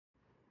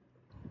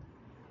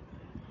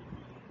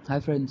Hi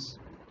friends,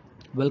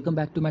 welcome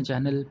back to my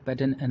channel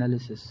Pattern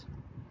Analysis.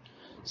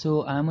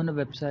 So I'm on a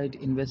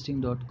website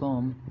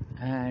investing.com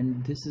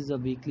and this is a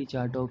weekly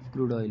chart of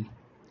crude oil.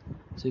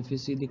 So if you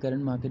see, the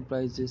current market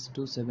price is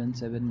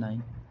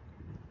 2779.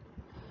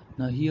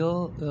 Now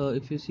here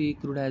if you see,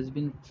 crude has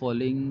been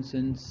falling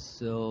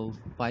since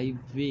 5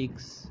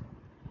 weeks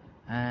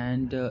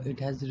and it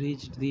has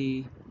reached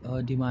the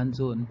demand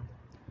zone.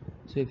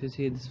 So if you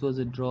see, this was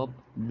a drop,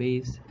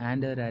 base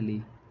and a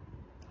rally.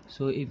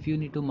 So if you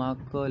need to mark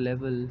a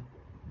level,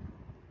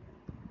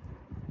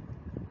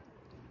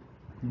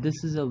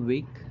 this is a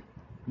wick,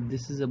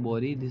 this is a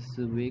body, this is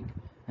a wick,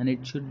 and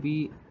it should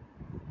be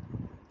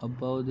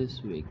above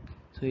this wick.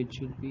 So it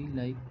should be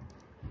like,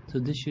 so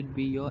this should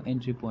be your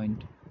entry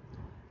point.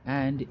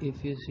 And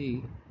if you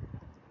see,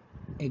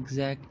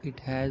 exact, it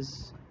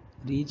has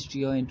reached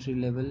your entry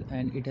level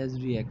and it has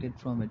reacted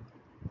from it.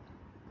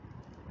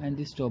 And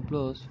the stop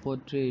loss for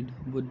trade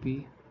would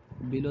be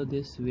below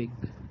this wick,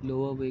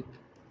 lower wick,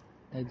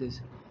 like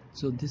this.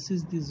 So this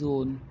is the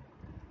zone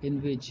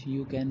in which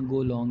you can go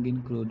long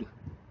in crude.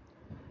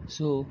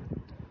 So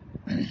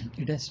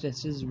it has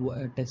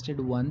tested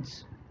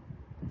once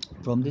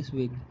from this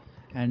wick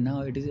and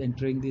now it is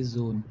entering this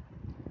zone.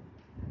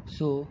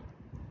 So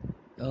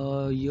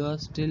you are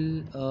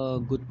still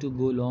good to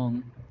go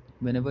long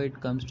whenever it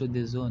comes to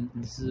this zone.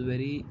 This is a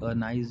very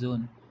nice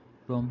zone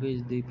from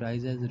which the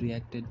price has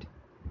reacted,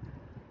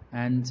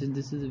 and since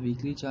this is a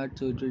weekly chart,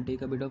 so it will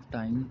take a bit of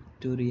time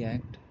to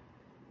react.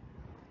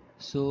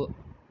 So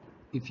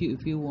if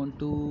you want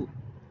to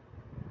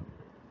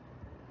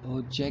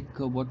check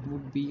what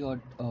would be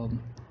your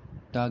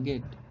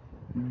target,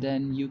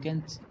 then you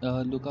can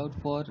look out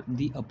for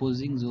the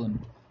opposing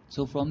zone.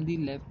 So from the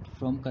left,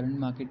 from current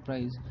market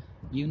price,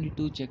 you need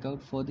to check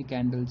out for the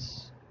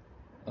candles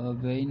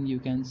wherein you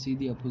can see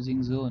the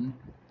opposing zone.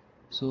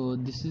 So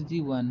this is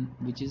the one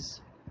which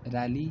is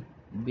rally,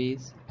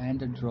 base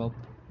and a drop.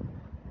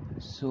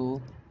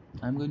 So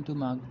I'm going to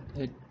mark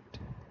it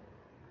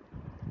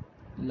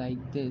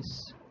like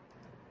this.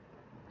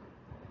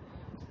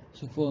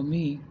 So for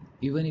me,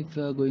 even if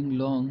you are going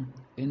long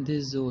in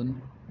this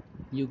zone,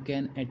 you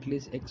can at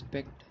least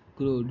expect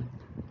crude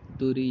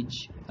to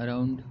reach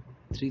around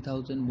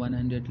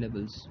 3100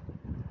 levels.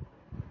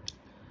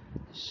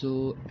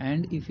 So,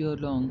 and if you're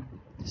long,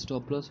 the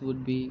stop loss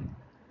would be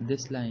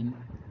this line,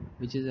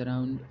 which is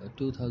around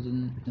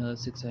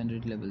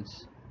 2600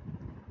 levels.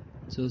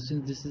 So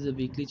since this is a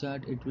weekly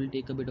chart, it will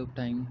take a bit of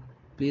time.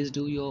 Please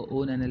do your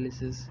own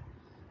analysis.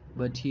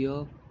 But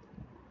here,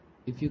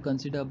 if you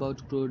consider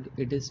about crude,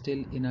 it is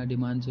still in a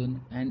demand zone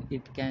and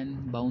it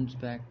can bounce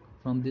back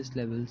from these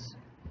levels.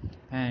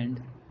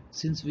 And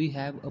since we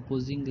have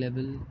opposing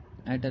level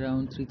at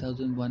around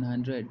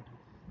 3100,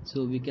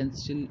 so we can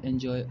still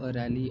enjoy a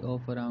rally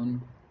of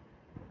around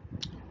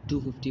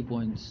 250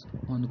 points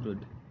on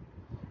crude.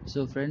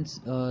 So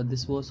friends,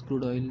 this was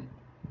crude oil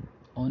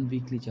on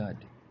weekly chart.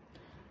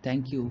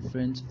 Thank you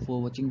friends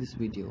for watching this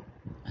video.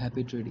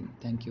 Happy trading.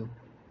 Thank you.